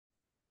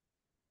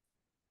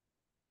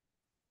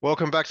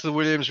Welcome back to the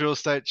Williams Real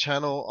Estate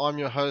Channel. I'm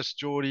your host,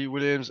 Geordie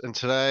Williams, and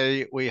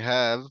today we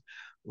have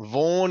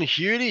Vaughan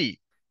Hudie.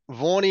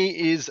 Vaughanie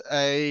is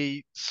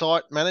a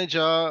site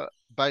manager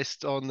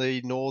based on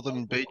the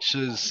northern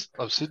beaches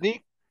of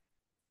Sydney.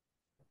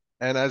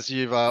 And as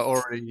you've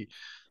already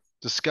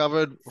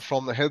discovered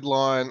from the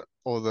headline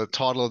or the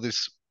title of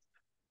this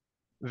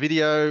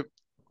video,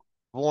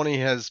 Vaughanie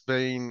has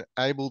been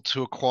able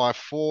to acquire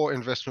 4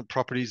 investment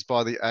properties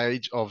by the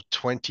age of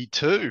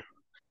 22.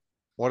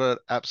 What an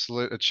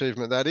absolute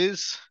achievement that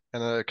is,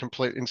 and a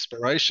complete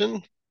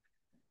inspiration.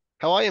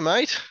 How are you,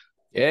 mate?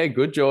 Yeah,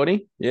 good,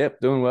 Geordie. Yep,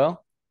 doing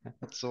well.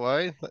 That's the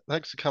way.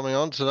 Thanks for coming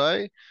on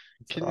today.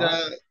 It's all Can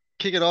right.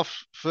 kick it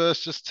off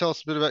first? Just tell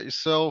us a bit about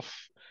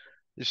yourself,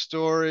 your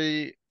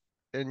story,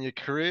 and your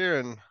career.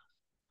 And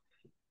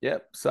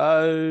Yep.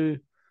 So, a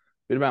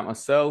bit about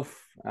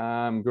myself.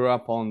 Grew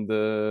up on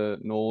the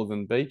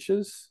northern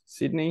beaches,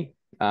 Sydney.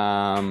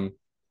 Went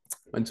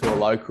to a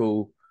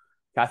local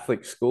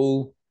Catholic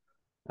school.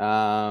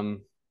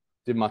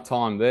 Did my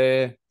time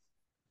there.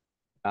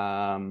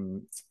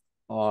 Um,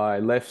 I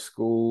left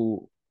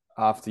school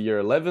after year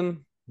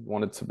 11.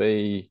 Wanted to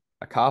be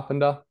a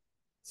carpenter,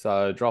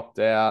 so dropped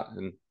out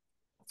and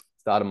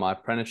started my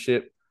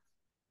apprenticeship.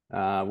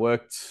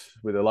 Worked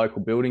with a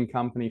local building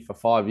company for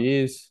 5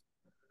 years.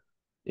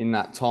 In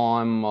that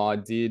time, I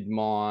did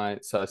my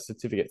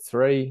certificate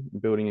 3,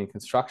 building and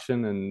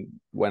construction, and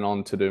went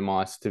on to do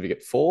my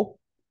certificate 4,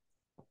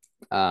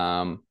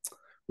 um,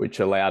 which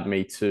allowed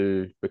me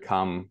to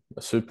become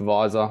a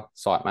supervisor,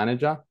 site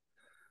manager.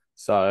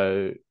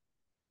 So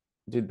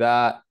did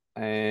that,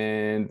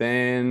 and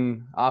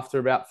then after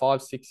about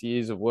 5, 6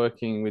 years of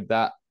working with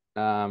that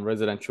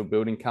residential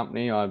building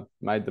company, I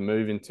made the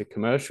move into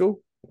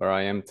commercial, where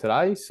I am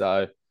today.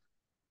 So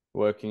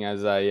working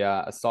as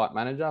a site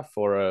manager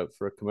for a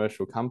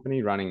commercial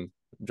company, running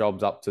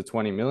jobs up to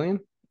 20 million.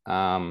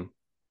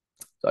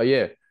 So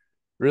yeah,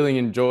 really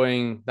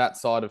enjoying that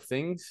side of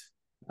things.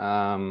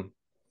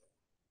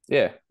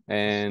 Yeah, that's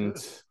and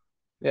good.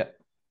 yeah,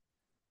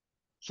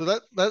 So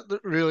that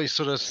really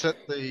sort of set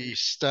the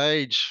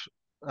stage.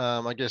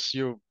 I guess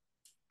you're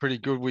pretty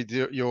good with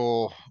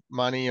your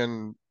money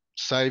and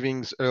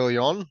savings early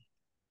on,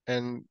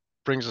 and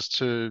brings us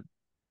to,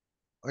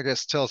 I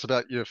guess, tell us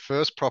about your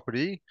first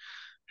property,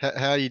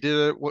 how you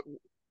did it,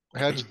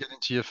 how did you get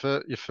into your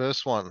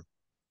first one?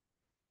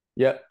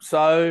 yeah.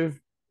 So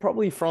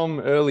probably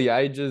from early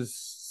ages,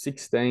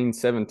 16,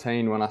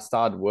 17, when I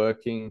started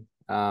working,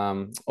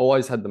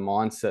 always had the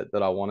mindset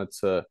that I wanted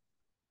to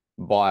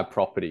buy a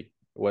property,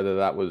 whether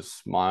that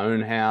was my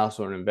own house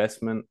or an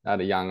investment. At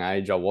a young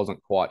age, I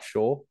wasn't quite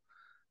sure.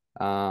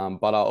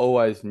 But I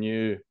always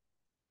knew,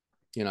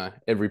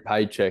 every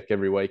paycheck,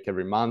 every week,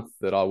 every month,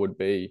 that I would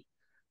be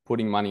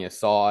putting money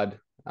aside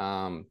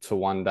to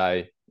one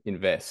day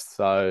invest.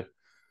 So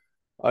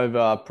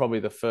over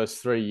probably the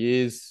first 3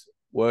 years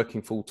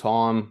working full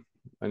time,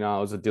 I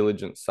was a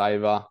diligent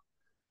saver,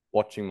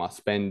 watching my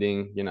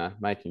spending,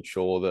 making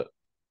sure that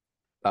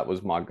that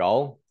was my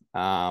goal.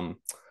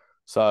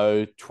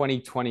 So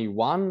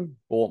 2021,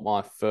 bought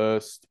my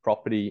first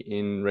property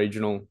in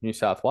regional New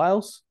South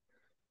Wales.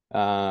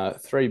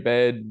 3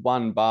 bed,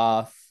 1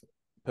 bath,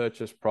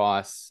 purchase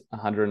price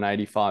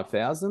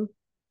 185,000.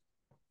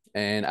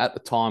 And at the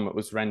time it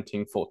was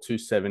renting for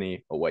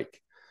 270 a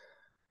week.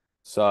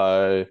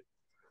 So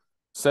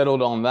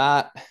settled on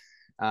that.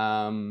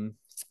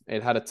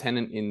 It had a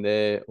tenant in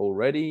there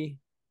already.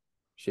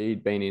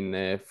 She'd been in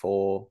there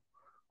for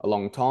a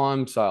long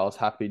time, so I was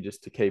happy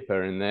just to keep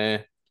her in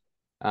there.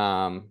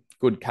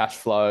 Good cash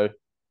flow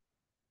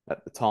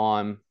at the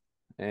time,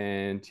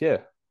 and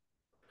yeah,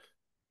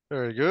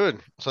 Very good.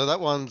 So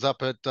that one's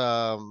up at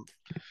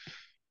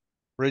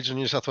regional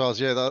New South Wales.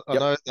 Yeah, I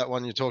yep, know that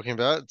one you're talking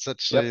about. It's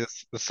actually yep,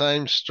 the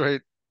same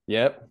street.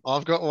 yep,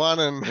 I've got one,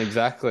 and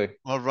exactly,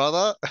 my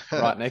brother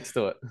right next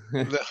to it.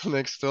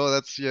 next door.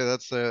 That's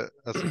a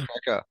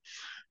cracker.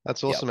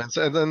 That's awesome, Yep. man.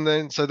 So, and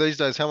then so these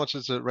days, how much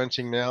is it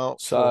renting now for?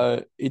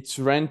 So it's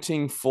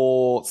renting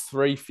for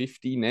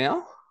 350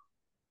 now,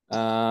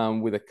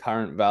 with a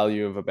current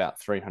value of about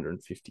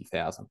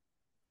 350,000.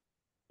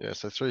 Yeah,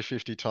 so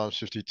 350 times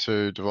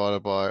 52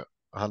 divided by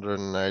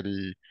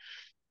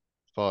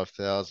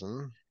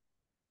 185,000.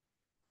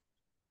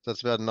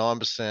 That's about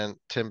 9%,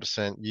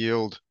 10%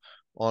 yield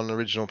on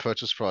original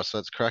purchase price. So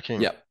it's cracking.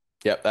 Yep.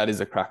 Yep. That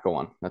is a cracker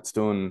one. That's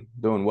doing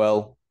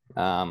well.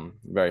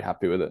 Very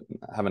happy with it.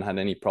 Haven't had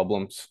any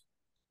problems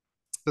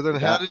So then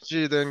with how that. did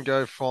you then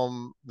go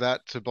from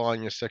that to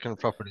buying your second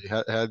property?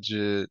 How did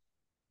you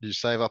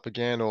save up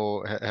again,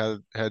 or how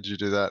did you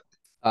do that?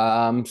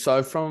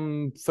 So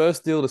from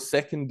first deal to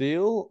second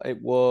deal,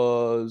 it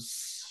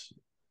was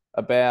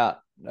about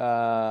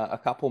a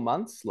couple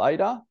months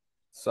later.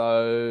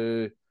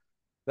 So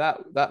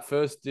that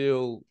first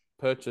deal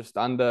purchased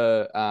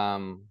under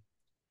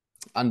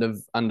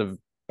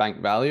bank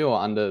value, or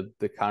under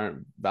the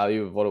current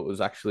value of what it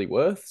was actually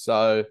worth.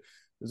 So it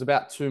was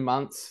about 2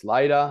 months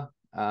later.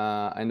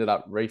 I ended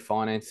up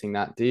refinancing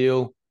that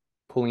deal,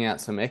 pulling out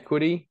some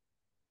equity,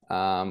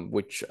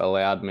 which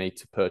allowed me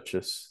to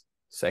purchase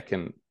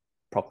second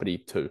property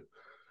 2.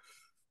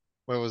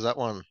 Where was that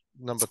one?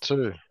 Number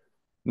 2.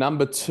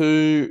 Number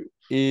 2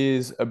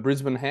 is a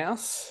Brisbane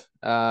house,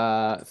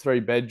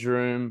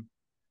 3-bedroom,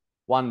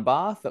 1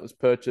 bath that was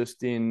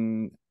purchased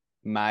in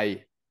May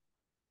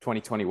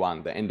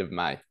 2021, the end of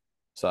May.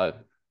 So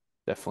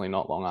definitely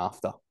not long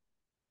after.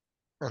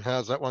 And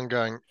how's that one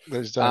going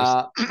these days?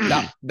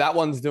 That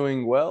one's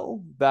doing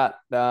well. That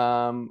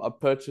I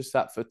purchased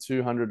that for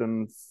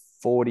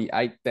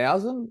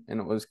 248,000, and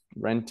it was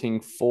renting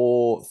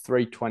for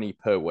 320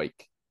 per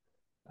week.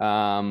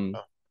 That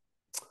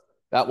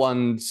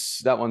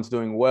one's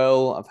doing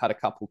well. I've had a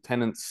couple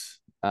tenants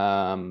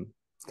come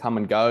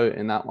and go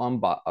in that one,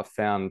 but I've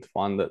found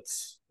one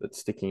that's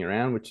sticking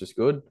around, which is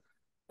good.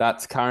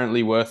 That's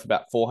currently worth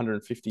about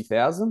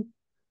 450,000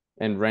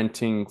 and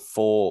renting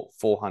for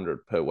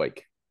 400 per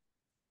week.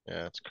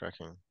 Yeah, it's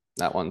cracking.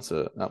 That one's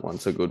a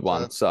good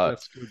one. That's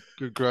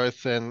good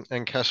growth and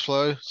cash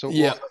flow. So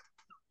yeah,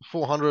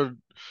 400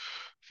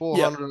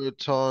 yep.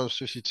 times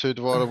 52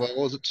 divided by, what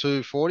was it,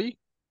 240?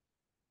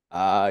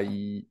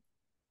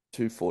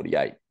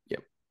 248. Yep.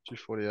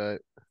 248.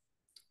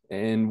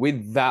 And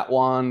with that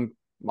one,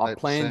 my 8%.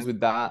 plans with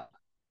that,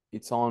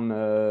 it's on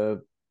a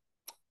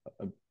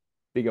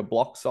bigger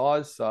block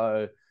size.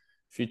 So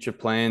future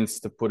plans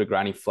to put a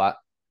granny flat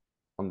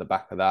on the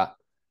back of that,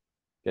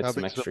 get How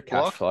some big's the extra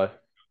cash block? flow.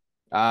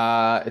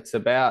 It's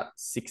about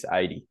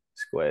 680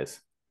 squares.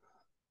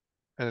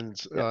 And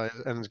Yep.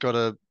 and it's got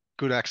a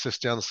good access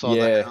down the side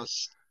of the Yeah.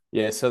 house.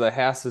 Yeah. So the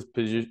house is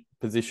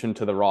positioned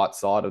to the right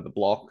side of the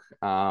block.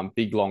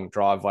 Big long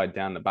driveway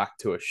down the back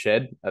to a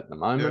shed at the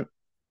moment.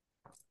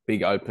 Yeah.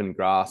 Big open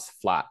grass,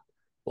 flat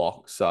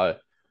block. So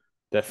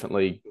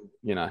definitely,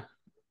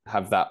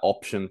 have that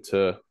option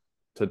to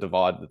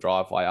divide the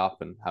driveway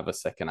up and have a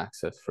second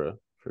access for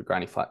a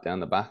granny flat down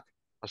the back.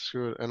 That's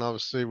good. And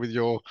obviously with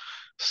your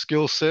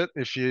skill set,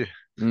 if you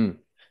can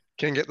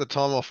get the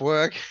time off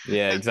work.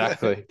 Yeah,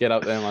 exactly. Get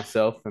up there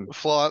myself and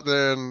fly up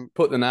there and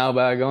put the nail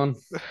bag on.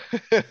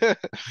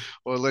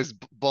 or at least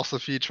boss a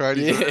few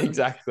tradies Yeah, around.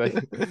 exactly.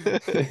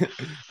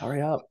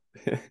 Hurry up.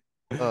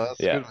 Oh, that's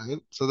Yeah. good,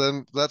 man. So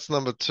then that's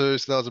number 2.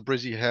 So that was a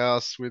Brizzy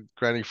house with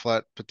granny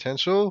flat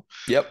potential.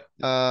 Yep.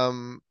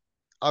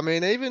 I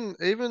mean,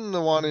 even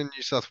the one in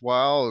New South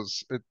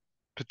Wales, I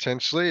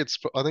think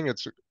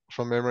it's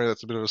from memory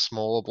that's a bit of a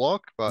smaller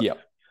block, but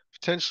Yep.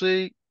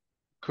 potentially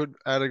could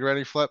add a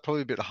granny flat,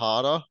 probably a bit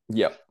harder.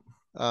 Yep.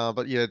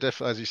 But yeah,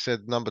 definitely as you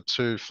said, number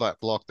 2 flat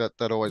block that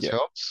always Yep.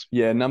 helps.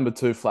 Yeah, number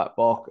 2 flat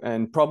block,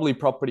 and probably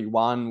property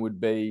 1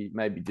 would be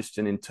maybe just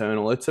an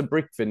internal. It's a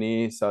brick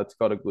veneer, so it's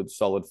got a good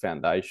solid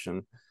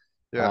foundation.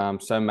 Yeah.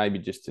 So maybe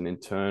just an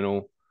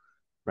internal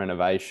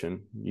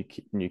renovation,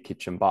 new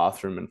kitchen,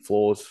 bathroom, and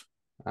floors,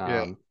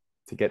 Yeah.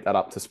 to get that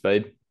up to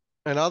speed.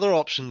 And other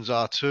options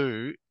are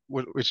too,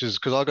 which is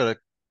because I got a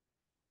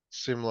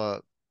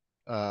similar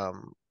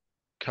um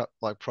cut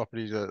like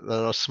property that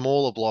are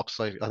smaller blocks.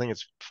 Like I think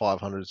it's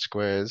 500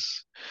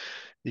 squares.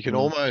 You can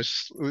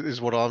almost,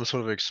 is what I'm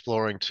sort of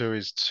exploring too,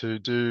 is to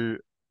do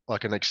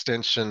like an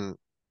extension,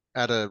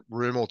 add a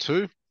room or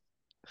two,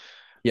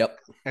 Yep.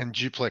 and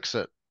duplex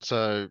it.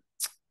 So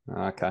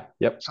Okay.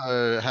 Yep.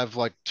 have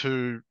like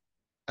 2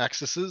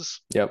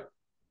 accesses, Yep.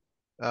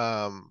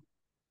 um,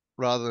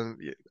 rather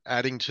than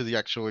adding to the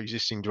actual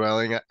existing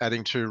dwelling,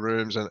 adding 2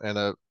 rooms and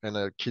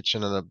a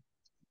kitchen and a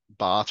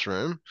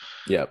bathroom,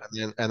 Yep.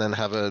 and then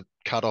have a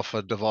cut off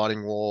a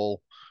dividing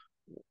wall.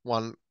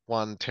 One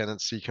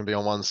tenancy can be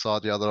on one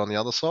side, the other on the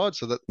other side.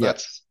 So Yep.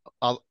 that's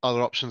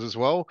other options as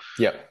well.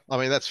 Yep. I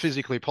mean, that's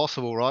physically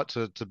possible, right?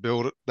 To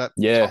build that type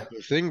Yeah.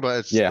 of thing, but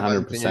it's Yeah. the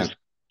main thing is 100%.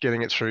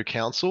 getting it through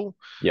council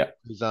Yep.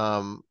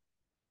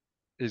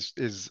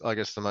 is I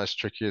guess the most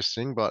trickiest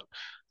thing. But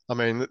I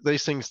mean,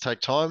 these things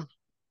take time.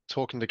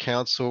 Talking to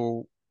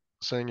council,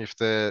 seeing if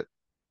they're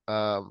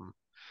um,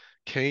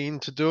 keen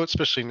to do it,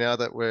 especially now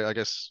that we're, I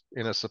guess,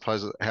 in a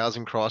supposed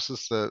housing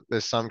crisis.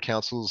 There's some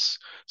councils,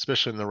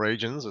 especially in the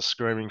regions, are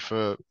screaming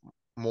for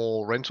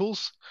more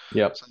rentals.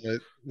 Yep. So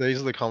these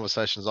are the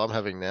conversations I'm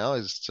having now,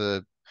 is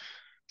to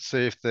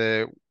see if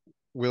they're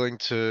willing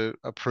to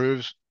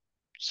approve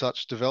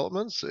such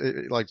developments,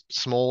 like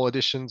small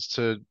additions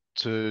to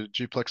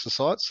duplex the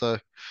site. So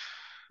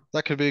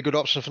that could be a good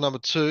option for number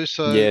 2.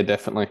 So Yeah,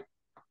 definitely.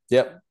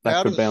 Yep. That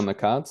out could of be on the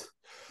cards.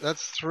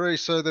 that's 3.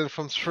 So then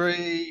from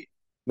 3,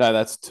 No,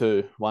 that's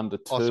 2. 1 to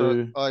oh,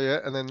 sorry, 2. oh yeah,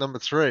 and then number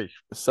 3.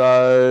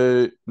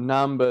 So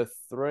number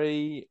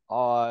 3,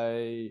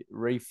 I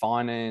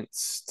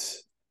refinanced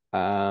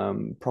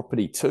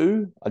property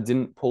 2. I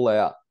didn't pull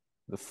out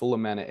the full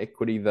amount of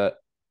equity that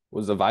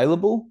was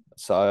available,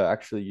 so I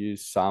actually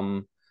used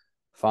some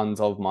funds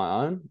of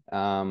my own,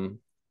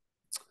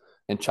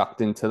 and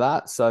chucked into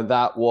that. So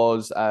that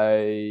was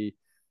a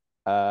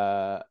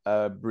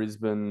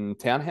Brisbane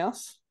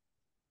townhouse,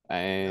 Yeah.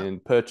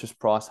 and purchase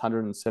price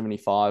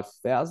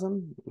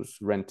 175,000. It was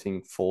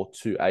renting for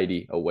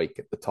 280 a week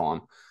at the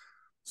time.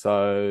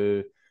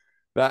 So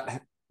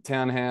that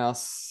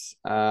townhouse,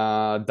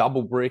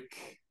 double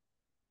brick,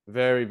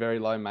 very, very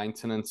low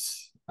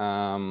maintenance.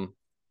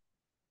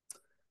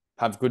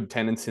 have good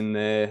tenants in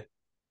there.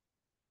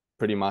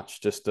 Pretty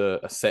much just a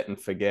set and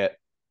forget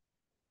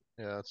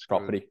Yeah, that's good.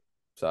 property.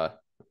 So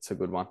it's a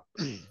good one.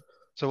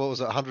 So what was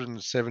it?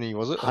 170,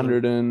 was it?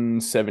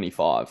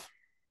 175.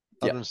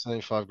 Yeah.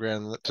 175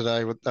 grand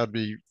today. That'd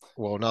be,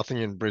 well, nothing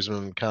in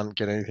Brisbane can't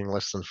get anything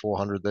less than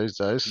 400 these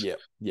days. Yeah.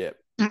 Yeah.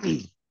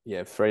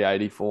 Yeah.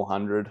 380,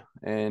 400,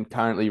 and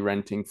currently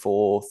renting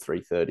for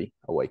 330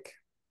 a week.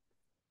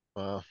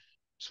 Wow.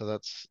 So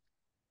that's,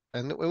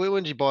 and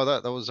when did you buy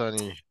that? That was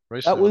only That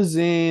recent. was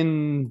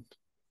in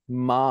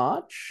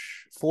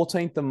March,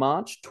 14th of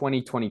March,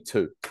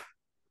 2022,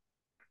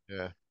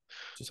 Yeah.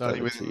 So just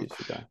over 2 years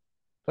ago.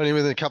 only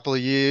within a couple of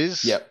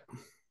years, Yep.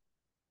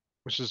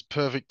 which is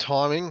perfect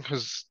timing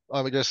because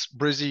I guess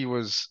Brizzy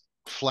was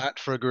flat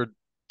for a good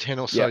 10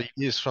 or so Yep.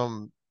 years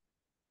from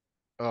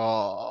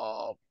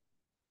oh,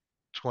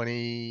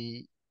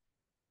 20,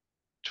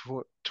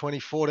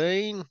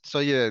 2014. So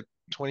yeah, Yep.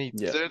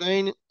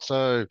 2013.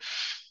 So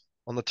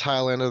on the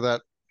tail end of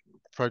that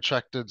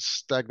protracted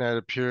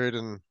stagnated period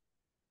and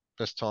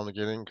best time to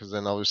get in because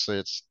then obviously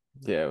it's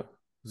Yeah. It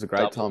was a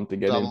great time to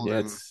get in. doubled Yeah,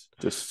 and it's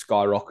just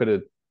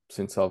skyrocketed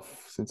since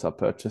I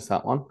purchased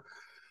that one.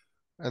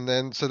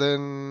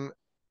 then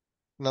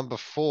number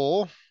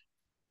four.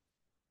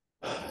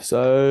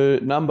 So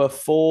number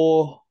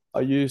four, I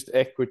used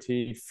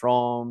equity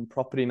from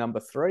property number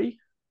three.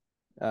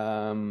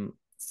 Um,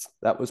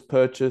 that was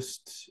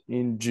purchased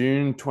in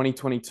June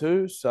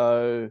 2022,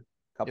 so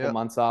a couple of Yeah,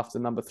 months after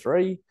number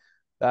three.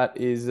 That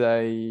is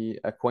a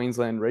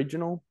Queensland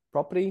regional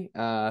property,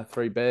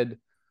 3 bed,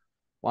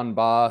 1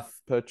 bath.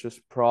 Purchase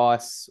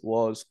price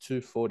was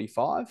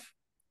 245,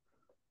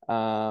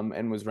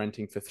 and was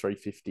renting for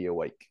 350 a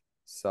week.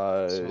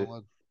 So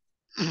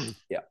solid.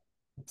 yeah,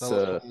 it's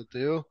Another solid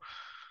deal.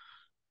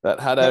 that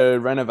had Yep. a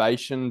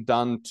renovation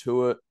done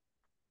to it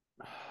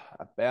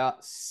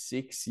about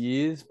 6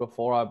 years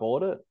before I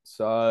bought it.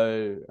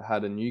 So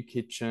had a new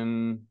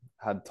kitchen,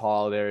 had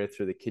tiled area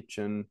through the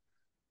kitchen,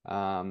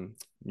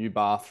 new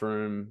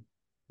bathroom,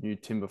 new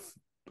timber.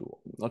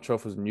 Not sure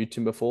if it was new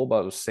timber floor,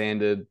 but it was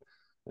sanded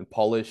and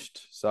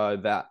polished. So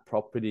that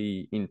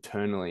property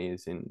internally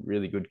is in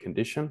really good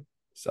condition.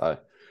 So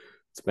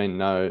it's been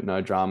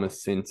no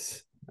dramas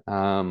since.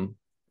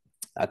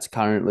 That's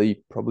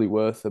currently probably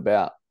worth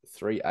about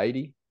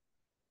 380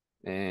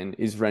 and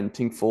is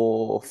renting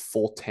for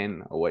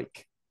 410 a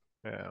week.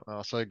 Yeah.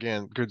 So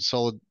again, good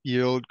solid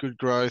yield, good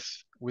growth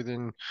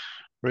within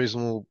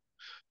reasonable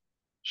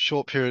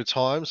short period of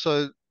time.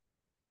 So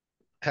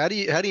how do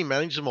you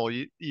manage them all?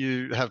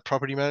 You have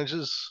property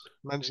managers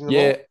managing them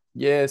Yeah, all?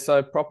 yeah.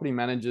 So property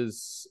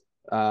managers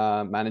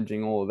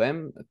managing all of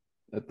them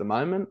at the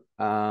moment.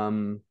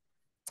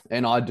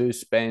 And I do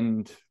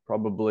spend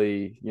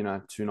probably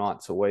 2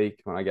 nights a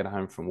week when I get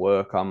home from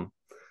work. I'm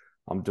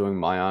doing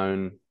my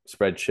own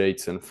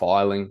spreadsheets and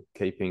filing,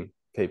 keeping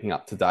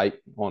up to date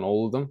on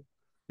all of them.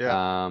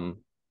 Yeah. Um,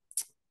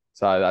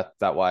 so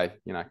that way,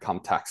 come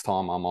tax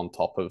time, I'm on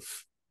top of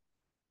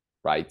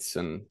rates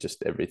and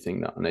just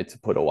everything that I need to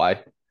put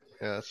away.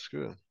 Yeah, that's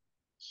good.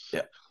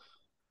 Yeah.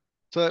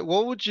 So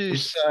what would you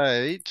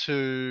say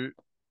to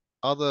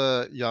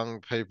other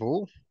young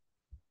people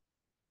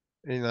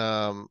in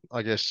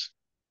I guess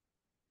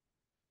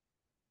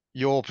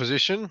your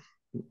position?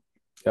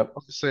 Yep.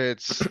 Obviously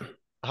it's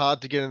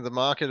hard to get into the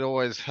market,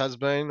 always has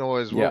been,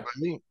 always will Yeah.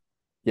 be.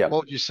 Yeah.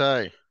 What would you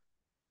say?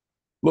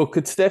 Look,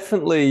 it's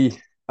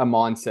definitely a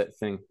mindset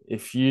thing.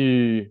 If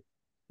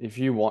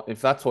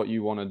that's what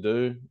you want to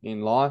do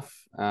in life,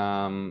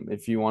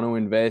 if you want to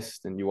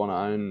invest and you want to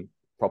own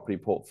property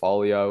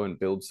portfolio and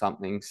build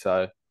something,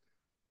 so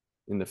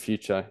in the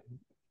future,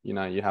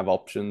 you have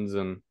options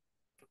and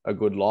a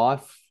good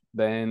life,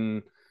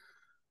 then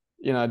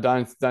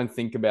don't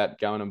think about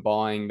going and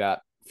buying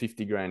that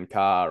 50 grand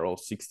car or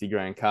 60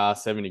 grand car,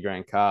 70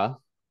 grand car,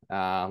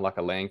 like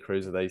a Land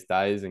Cruiser these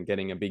days, and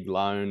getting a big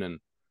loan and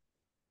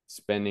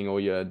spending all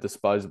your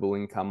disposable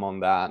income on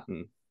that.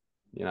 And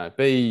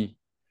be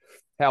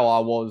how I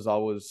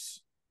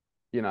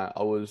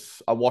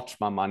watched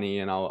my money,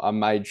 and I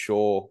made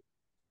sure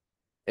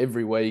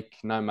every week,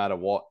 no matter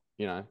what,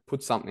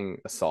 put something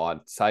aside,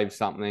 save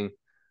something.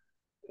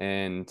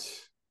 And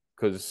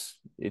because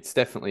it's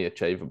definitely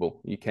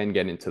achievable, you can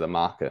get into the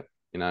market,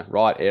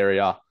 right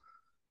area,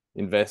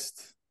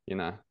 invest,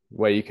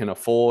 where you can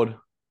afford,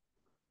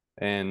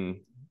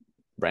 and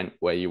rent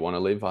where you want to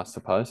live, I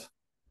suppose.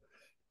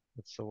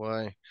 That's the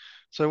way.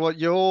 So what,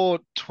 you're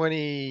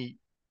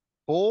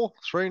 24,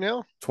 3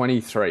 now?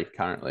 23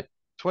 currently.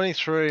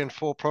 23 and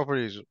four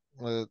properties.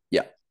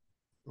 Yeah.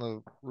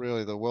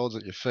 Really the world's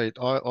at your feet.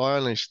 I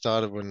only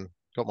started when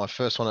got my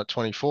first one at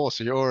 24,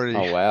 so you're already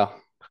Oh wow,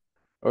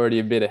 already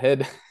a bit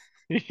ahead.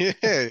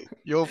 yeah,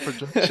 your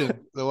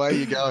projection, the way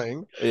you're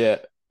going. Yeah.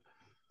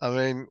 I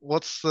mean,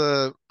 what's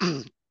your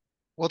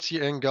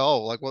end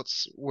goal? Like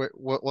what's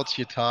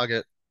your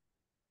target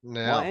My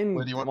now? Where do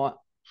end, you want my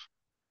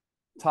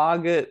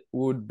target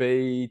would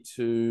be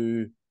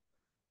to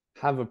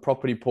have a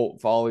property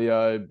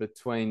portfolio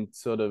between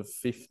sort of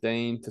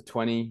 15 to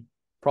 20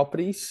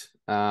 properties.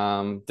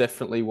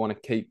 Definitely want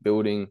to keep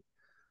building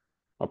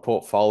my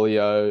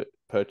portfolio,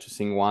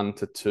 purchasing 1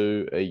 to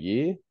 2 a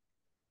year.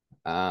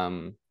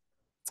 Um,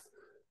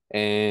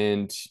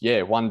 and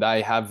yeah, one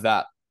day have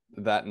that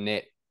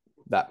net,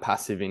 that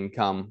passive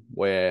income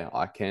where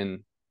I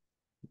can,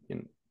 you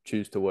know,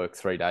 choose to work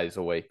 3 days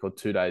a week or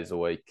 2 days a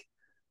week.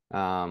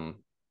 Um,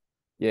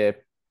 yeah,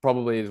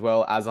 probably as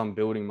well as I'm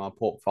building my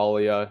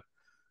portfolio,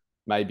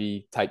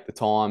 maybe take the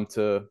time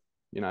to,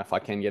 if I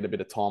can get a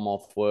bit of time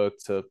off work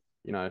to,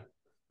 you know,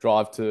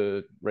 drive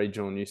to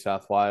regional New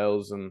South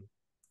Wales and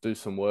do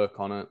some work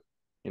on it,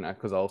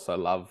 because I also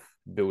love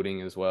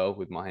building as well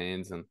with my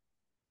hands and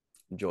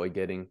enjoy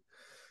getting,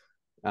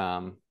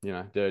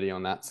 dirty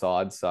on that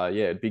side. So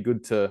yeah, it'd be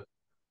good to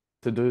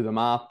do them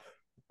up,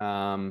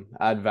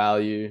 add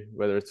value,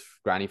 whether it's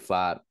granny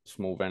flat,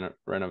 small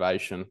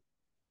renovation.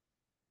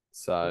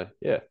 So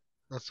yeah.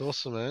 That's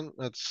awesome, man.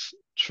 That's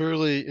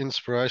truly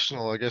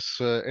inspirational, I guess,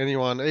 for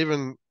anyone,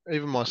 even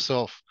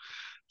myself.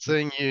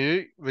 Seeing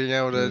you being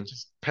able to Mm.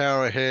 just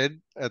power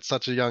ahead at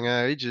such a young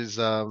age is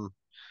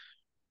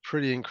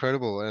pretty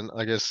incredible. And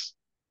I guess,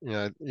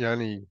 you're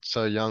only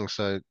so young,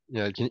 so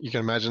you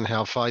can imagine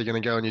how far you're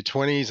going to go in your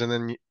 20s and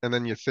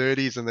then your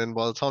 30s, and then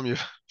by the time you're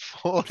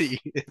 40.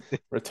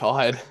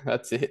 Retired.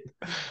 That's it.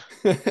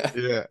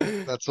 Yeah,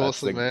 that's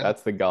awesome, man.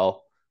 That's the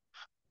goal.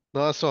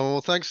 Nice one.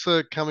 Well, thanks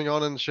for coming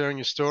on and sharing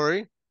your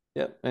story.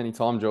 Yep.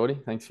 Anytime, Geordie.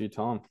 Thanks for your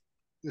time.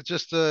 It's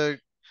just a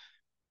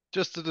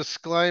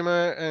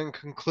disclaimer and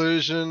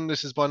conclusion.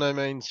 This is by no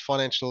means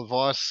financial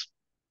advice,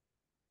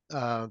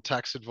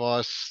 tax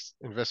advice,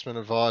 investment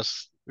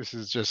advice. This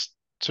is just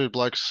two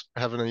blokes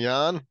having a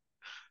yarn,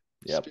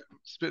 Yep.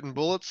 spitting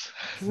bullets,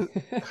 Having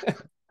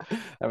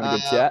a good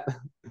uh, chat.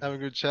 having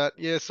a good chat.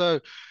 Yeah, so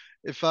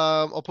if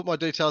I'll put my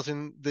details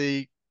in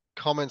the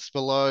comments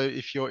below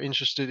if you're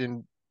interested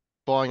in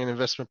buying an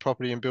investment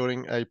property and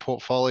building a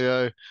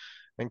portfolio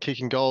and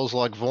kicking goals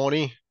like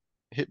Vaughnie,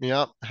 hit me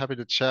up. Happy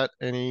to chat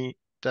any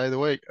day of the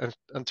week.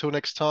 Until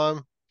next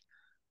time,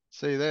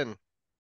 see you then.